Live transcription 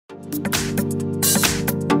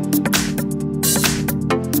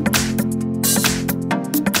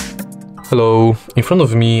Hello, in front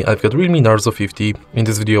of me I've got Realme Narzo 50. In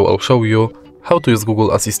this video I'll show you how to use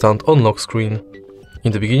Google Assistant on lock screen.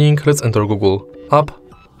 In the beginning, let's enter Google app,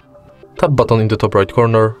 tap button in the top right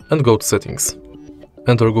corner and go to settings.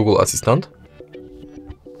 Enter Google Assistant,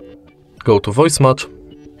 go to voice match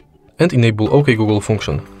and enable OK Google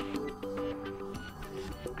function.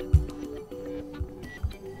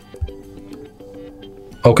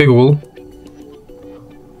 OK Google,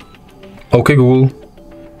 OK Google,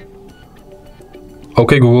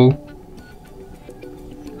 OK Google,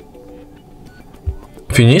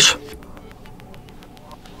 finish,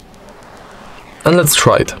 and let's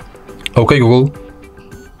try it. OK Google,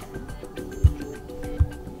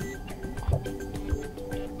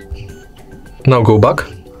 now go back,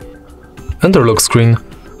 enter lock screen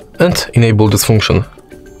and enable this function.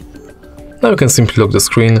 Now you can simply lock the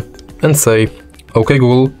screen and say, OK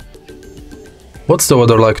Google, what's the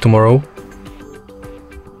weather like tomorrow?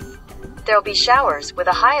 There'll be showers with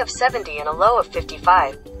a high of 70 and a low of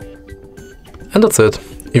 55. And that's it.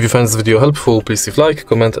 If you find this video helpful, please leave a like,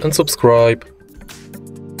 comment and subscribe.